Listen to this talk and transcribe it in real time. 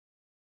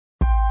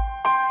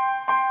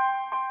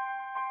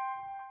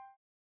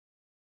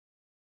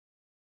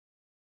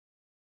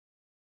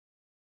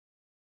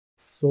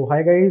So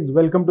hi guys,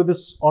 welcome to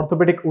this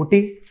orthopedic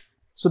OT.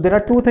 So there are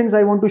two things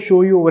I want to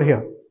show you over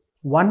here.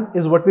 One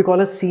is what we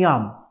call a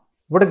C-arm.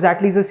 What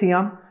exactly is a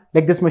C-arm?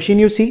 Like this machine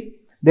you see,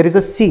 there is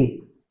a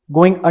C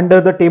going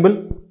under the table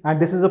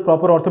and this is a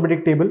proper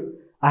orthopedic table.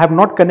 I have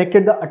not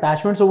connected the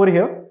attachments over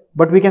here,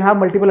 but we can have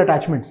multiple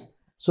attachments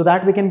so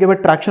that we can give a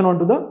traction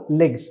onto the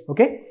legs.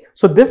 Okay.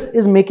 So this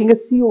is making a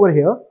C over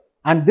here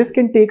and this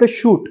can take a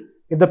shoot.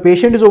 If the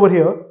patient is over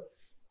here,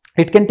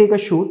 it can take a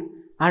shoot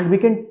and we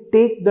can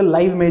take the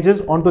live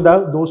images onto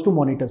those two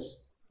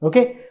monitors.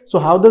 Okay. So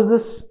how does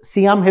this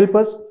C-arm help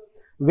us?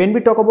 When we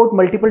talk about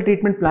multiple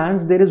treatment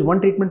plans, there is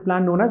one treatment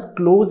plan known as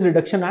close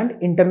reduction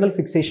and internal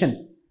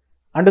fixation.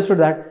 Understood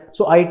that?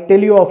 So I tell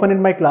you often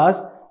in my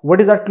class, what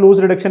is that close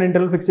reduction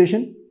internal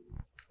fixation?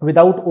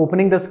 Without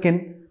opening the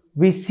skin,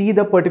 we see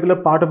the particular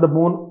part of the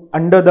bone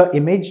under the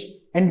image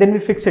and then we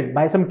fix it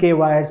by some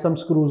K-wires, some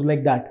screws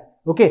like that.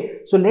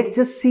 Okay. So let's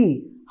just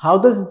see how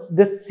does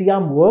this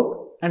C-arm work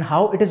and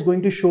how it is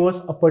going to show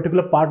us a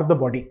particular part of the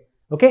body.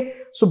 Okay.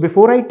 So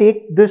before I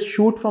take this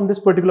shoot from this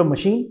particular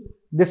machine,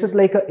 this is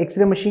like an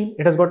X-ray machine.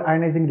 It has got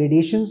ionizing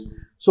radiations.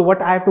 So what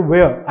I have to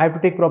wear, I have to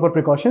take proper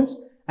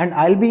precautions and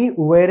I'll be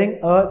wearing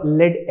a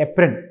lead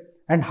apron.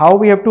 And how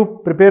we have to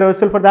prepare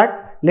ourselves for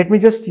that? Let me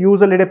just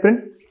use a lead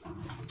apron.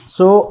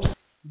 So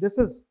this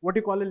is what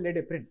you call a lead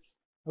apron.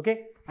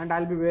 Okay. And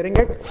I'll be wearing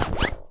it.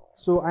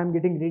 So I'm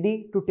getting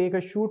ready to take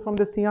a shoot from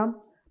the C-arm.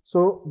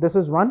 So this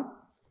is one,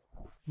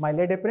 my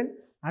lead apron.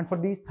 And for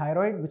these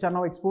thyroid which are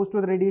now exposed to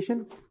the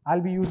radiation,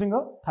 I'll be using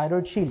a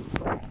thyroid shield.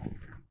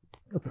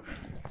 Okay.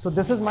 So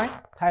this is my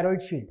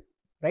thyroid shield,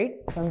 right?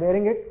 So I'm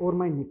wearing it over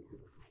my neck.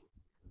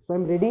 So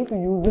I'm ready to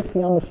use this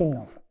C-arm machine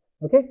now.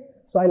 Okay.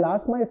 So I'll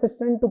ask my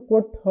assistant to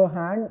put her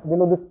hand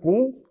below the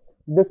screen.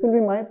 This will be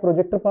my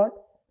projector part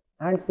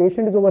and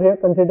patient is over here,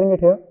 considering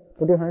it here.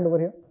 Put your hand over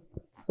here.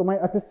 So my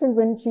assistant,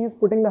 when she is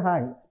putting the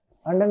hand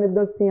underneath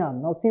the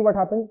C-arm, now see what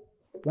happens.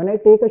 When I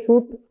take a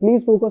shoot,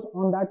 please focus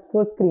on that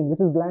first screen, which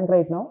is blank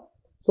right now.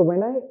 So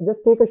when I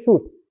just take a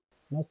shoot,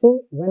 now see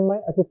when my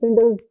assistant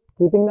is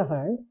keeping the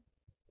hand,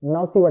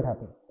 now see what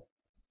happens.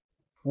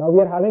 Now we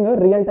are having a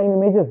real-time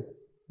images,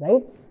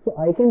 right? So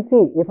I can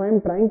see if I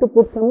am trying to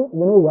put some,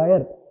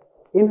 wire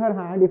in her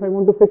hand, if I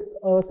want to fix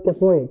a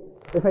scaphoid,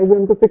 if I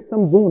want to fix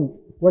some bone,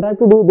 what I have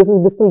to do, this is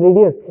distal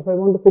radius, if I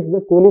want to fix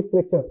the Colles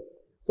fracture.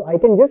 So I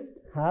can just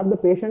have the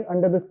patient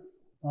under this,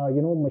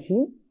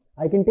 machine.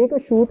 I can take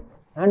a shoot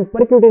and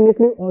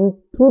percutaneously on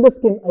through the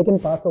skin, I can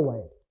pass a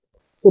wire.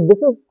 So this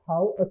is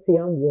how a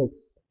C-arm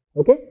works.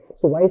 Okay.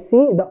 So why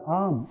see the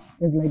arm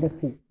is like a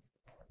C.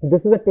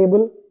 This is a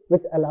table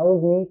which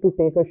allows me to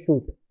take a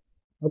shoot.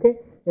 Okay.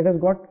 It has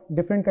got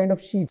different kind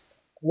of sheets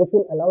which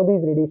will allow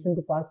these radiation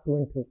to pass through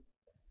and through.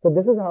 So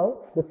this is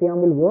how the C-arm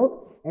will work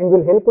and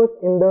will help us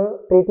in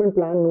the treatment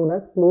plan known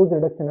as close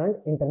reduction and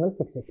internal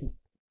fixation.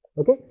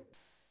 Okay.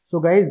 So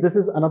guys, this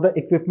is another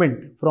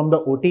equipment from the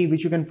OT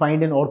which you can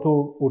find in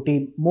ortho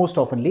OT most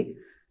oftenly.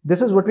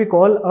 This is what we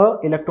call a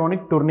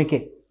electronic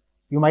tourniquet.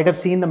 You might have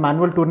seen the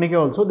manual tourniquet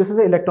also. This is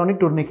an electronic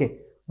tourniquet.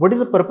 What is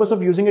the purpose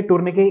of using a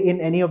tourniquet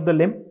in any of the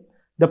limb?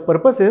 The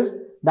purpose is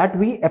that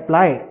we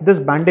apply this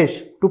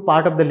bandage to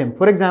part of the limb.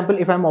 For example,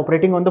 if I'm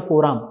operating on the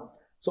forearm,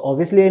 so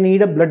obviously I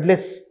need a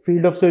bloodless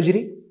field of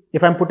surgery.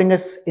 If I'm putting an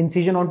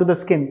incision onto the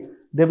skin,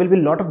 there will be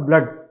a lot of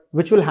blood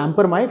which will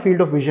hamper my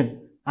field of vision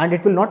and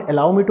it will not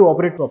allow me to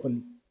operate properly.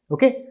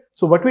 Okay.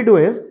 So what we do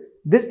is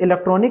this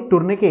electronic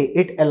tourniquet,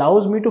 it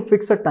allows me to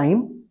fix a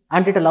time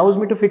and it allows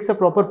me to fix a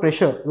proper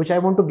pressure which I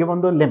want to give on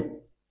the limb.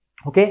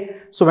 Okay.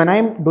 So when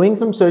I'm doing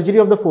some surgery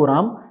of the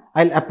forearm,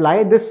 I'll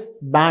apply this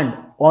band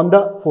on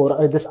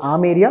the this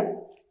arm area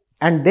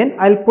and then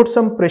I'll put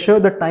some pressure,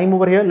 the time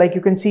over here, like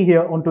you can see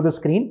here onto the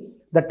screen.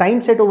 The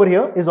time set over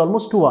here is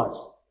almost 2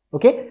 hours.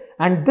 Okay.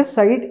 And this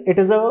side, it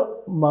is a,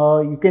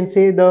 you can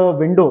say the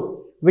window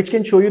which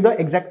can show you the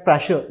exact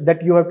pressure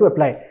that you have to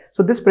apply.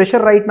 So this pressure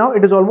right now,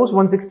 it is almost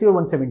 160 or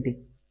 170.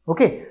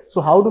 Okay.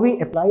 So how do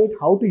we apply it?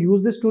 How to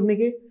use this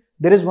tourniquet?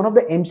 There is one of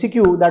the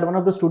MCQ that one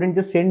of the students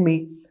just sent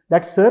me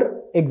that,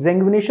 sir,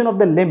 exsanguination of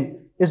the limb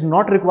is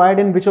not required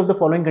in which of the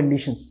following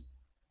conditions.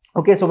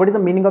 Okay. So what is the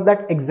meaning of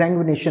that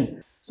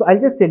exsanguination? So I'll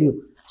just tell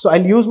you. So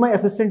I'll use my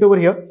assistant over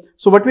here.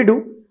 So what we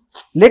do,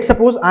 let's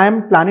suppose I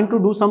am planning to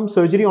do some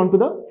surgery onto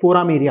the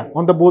forearm area,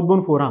 on the both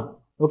bone forearm.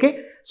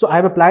 Okay. So I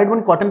have applied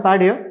one cotton pad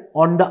here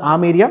on the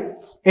arm area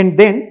and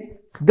then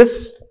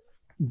this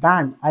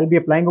band I'll be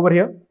applying over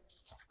here.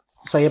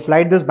 So I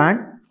applied this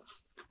band.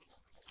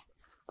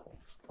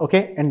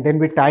 Okay. And then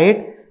we tie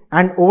it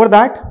and over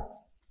that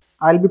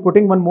I'll be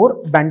putting one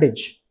more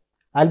bandage.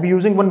 I'll be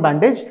using one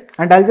bandage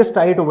and I'll just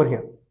tie it over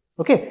here.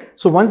 Okay.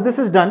 So once this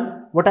is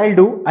done, what I'll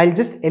do, I'll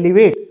just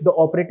elevate the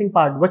operating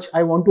part which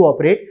I want to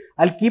operate.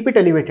 I'll keep it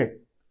elevated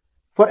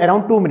for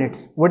around 2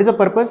 minutes. What is the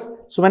purpose?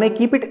 So when I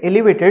keep it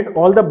elevated,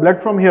 all the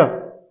blood from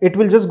here, it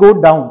will just go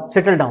down,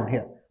 settle down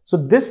here. So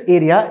this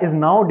area is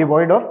now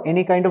devoid of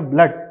any kind of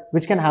blood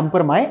which can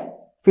hamper my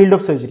field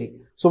of surgery.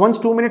 So once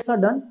 2 minutes are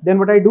done, then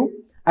what I do,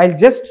 I'll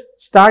just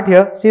start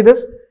here. See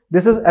this?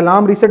 This is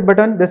alarm reset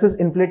button. This is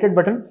inflated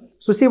button.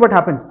 So see what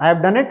happens. I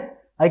have done it.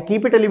 I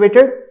keep it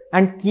elevated,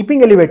 and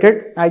keeping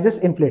elevated, I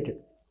just inflate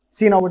it.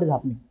 See now what is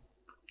happening.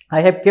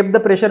 I have kept the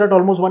pressure at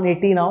almost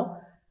 180 now.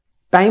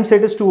 Time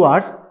set is 2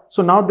 hours.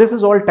 So now this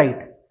is all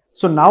tight.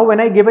 So now when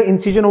I give an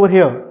incision over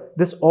here,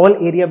 this all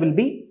area will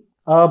be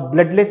a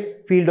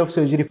bloodless field of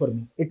surgery for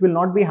me. It will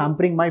not be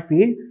hampering my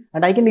field,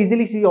 and I can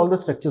easily see all the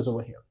structures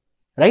over here,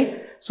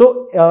 right?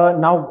 So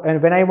now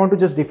when I want to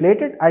just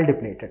deflate it, I'll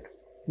deflate it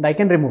and I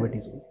can remove it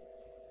easily.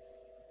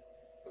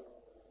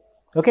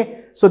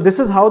 Okay, so this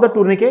is how the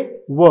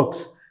tourniquet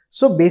works.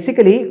 So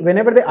basically,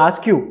 whenever they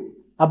ask you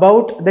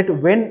about that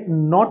when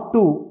not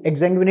to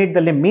exsanguinate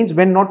the limb, means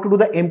when not to do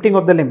the emptying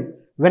of the limb,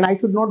 when I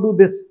should not do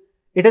this,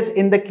 it is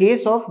in the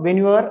case of when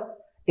you are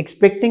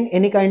expecting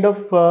any kind of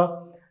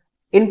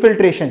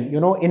infiltration,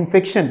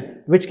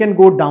 infection, which can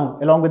go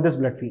down along with this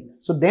blood field.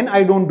 So then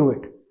I don't do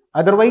it.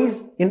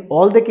 Otherwise, in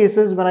all the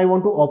cases when I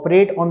want to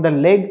operate on the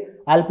leg,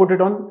 I'll put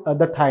it on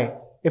the thigh.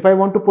 If I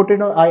want to put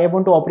it on, I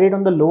want to operate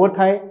on the lower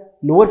thigh,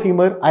 lower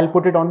femur, I'll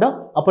put it on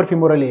the upper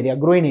femoral area,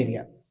 groin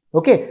area.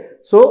 Okay,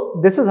 so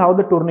this is how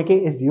the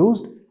tourniquet is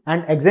used,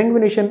 and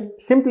exsanguination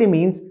simply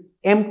means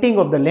emptying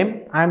of the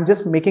limb. I am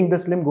just making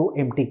this limb go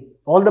empty.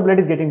 All the blood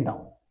is getting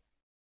down.